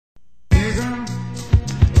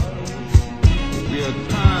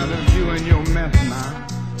tired of you and your mess now.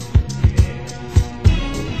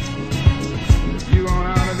 You on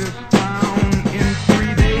out of this town in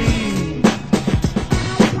 3 days.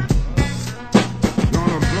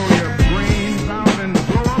 Gonna blow your brains out and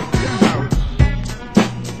blow up your house.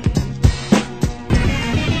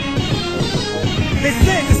 They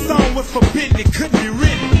said the song was forbidden, it couldn't be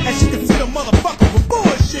written. As you can see, the motherfucker was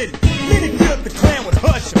bullshitting. Then he built the clan with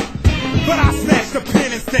Husher. But I snatched the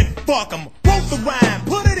pen and said, fuck 'em. Wrote the rhyme,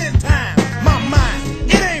 put it in time. My mind,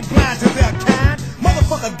 it ain't blind to their kind.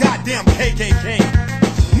 Motherfucker, goddamn KKK.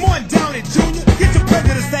 Morton Downey Jr., get your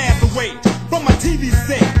prejudice ass away from my TV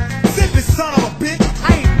set. Simply son of a bitch,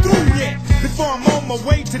 I ain't through yet. Before I'm on my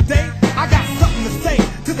way today, I got something to say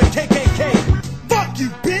to the KKK. Fuck you,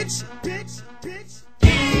 bitch. Bitch, bitch.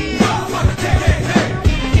 Motherfucker KKK.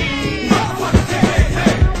 Motherfucker KKK.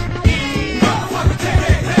 Motherfucker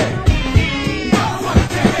KKK. Motherfucker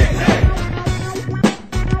KKK.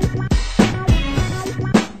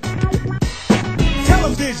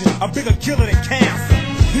 Television, a bigger killer than cancer.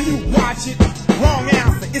 Do you watch it? Wrong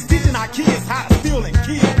answer. It's teaching our kids how to steal and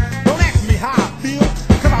kill. Don't ask me how I feel,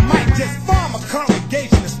 cause I might just form a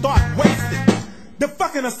congregation and start wasting. They're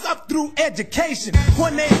fucking us up through education. Poor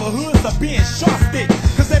neighborhoods are being short-stick,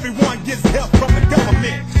 cause everyone gets help from the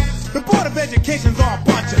government. The Board of Education's are a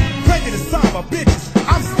bunch of prejudiced son of a bitches.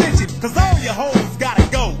 I'm snitching, cause all your hoes gotta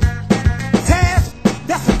go. Task?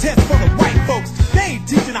 That's a test for the white folks. They ain't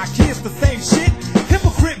teaching our kids the same shit.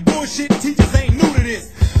 Hypocrite bullshit teachers ain't new to this.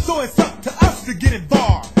 So it's up to us to get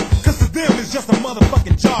involved, cause to them it's just a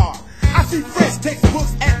motherfucking job. I see fresh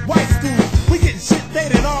textbooks at white schools. We getting shit they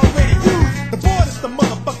done already used. The board is the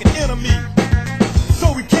motherfucking enemy,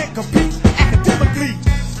 so we can't compete academically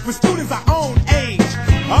with students our own age.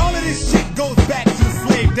 All of this shit goes back to the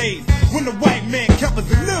slave days, when the white man kept us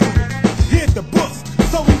illiterate. Hid the books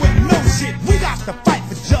so we wouldn't know shit. We got to fight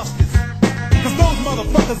for justice, cause those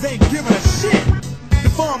motherfuckers ain't giving a shit.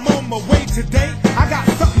 Before I'm on my way today, I got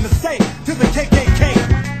something to say to the KKK.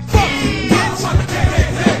 Fuck you, bitch! Motherfucker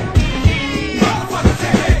KKK! Motherfucker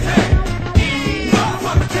KKK!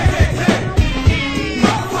 Motherfucker KKK!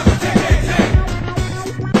 Motherfucker KKK!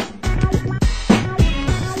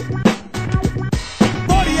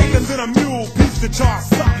 40 acres and a mule, piece to charge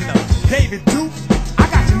something to David Duke. I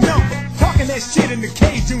got your number, talking that shit in the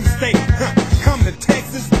Cajun state. Come to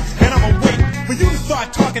Texas, and I'ma wait for you to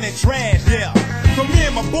start talking that trash, yeah. So me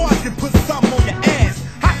and my boys can put something on your ass.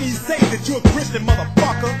 How can you say that you're a Christian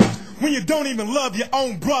motherfucker when you don't even love your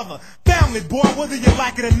own brother? Family, boy, whether you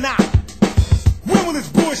like it or not. When will this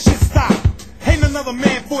bullshit stop? Ain't another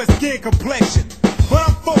man for his skin complexion, but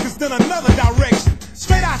I'm focused in another direction.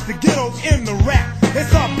 Straight out the ghetto in the rap. They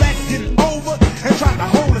saw blacks getting over and trying to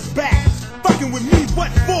hold us back. Fucking with me,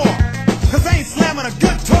 what for? Cause I ain't slamming a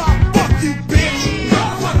guitar. Fuck you, bitch.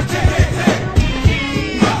 Motherfucker KKK.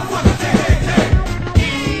 Motherfucker KKK.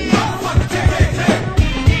 Motherfucker KKK.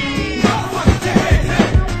 Motherfucker KKK.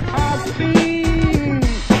 I've seen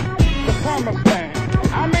the promised land.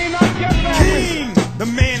 I may not get there. King, the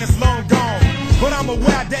man is long gone, but I'm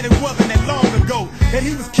aware that it wasn't that long ago that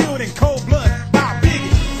he was killed in cold blood by a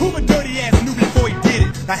bigot. Who a dirty ass knew before he did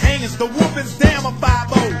it? The hangings, the whoopings, damn a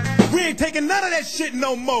 5-0. We ain't taking none of that shit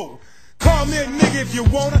no more. Call me a nigga if you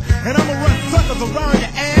wanna, and I'ma run suckers around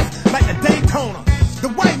your ass like the Daytona. The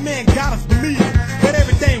white man got us believing that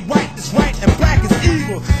everything white is right and black is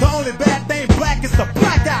evil. The only bad thing black is the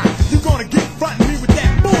black eye. You gonna get frontin' me with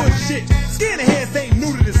that bullshit. Skinheads ain't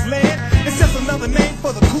new to this land. It's just another name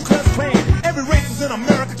for the Ku Klux Klan. Every racist in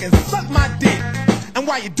America can suck my dick. And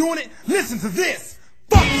while you're doing it, listen to this.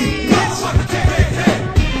 Fuck you, bitch.